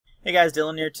Hey guys,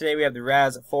 Dylan here. Today we have the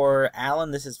Raz for Allan.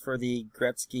 This is for the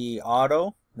Gretzky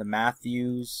Auto, the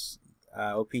Matthews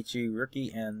OPG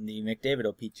Rookie, and the McDavid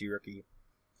OPG Rookie.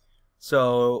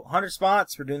 So, 100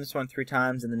 spots. We're doing this one 3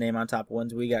 times, and the name on top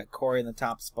wins. We got Corey in the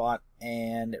top spot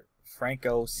and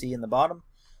Franco C in the bottom.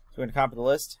 So we're going to copy the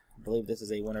list. I believe this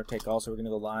is a winner take all, so we're going to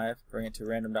go live, bring it to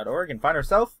random.org, and find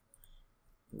ourselves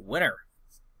winner.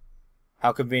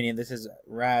 How convenient. This is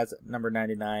Raz number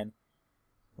 99.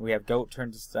 We have GOAT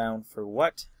turns us down for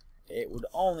what? It would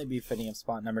only be fitting if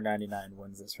spot number 99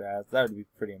 wins this Raz. That would be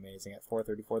pretty amazing at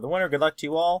 434. The winner, good luck to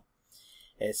you all,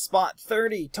 is spot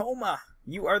 30, Toma.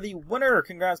 You are the winner.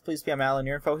 Congrats. Please PM Allan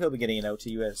your info. He'll be getting it out to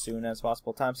you as soon as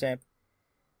possible. Timestamp.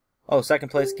 Oh, second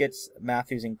place gets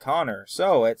Matthews and Connor.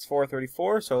 So it's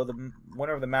 434. So the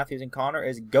winner of the Matthews and Connor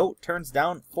is GOAT turns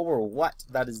down for what?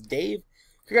 That is Dave.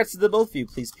 Congrats to the both of you.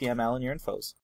 Please PM Allan your infos.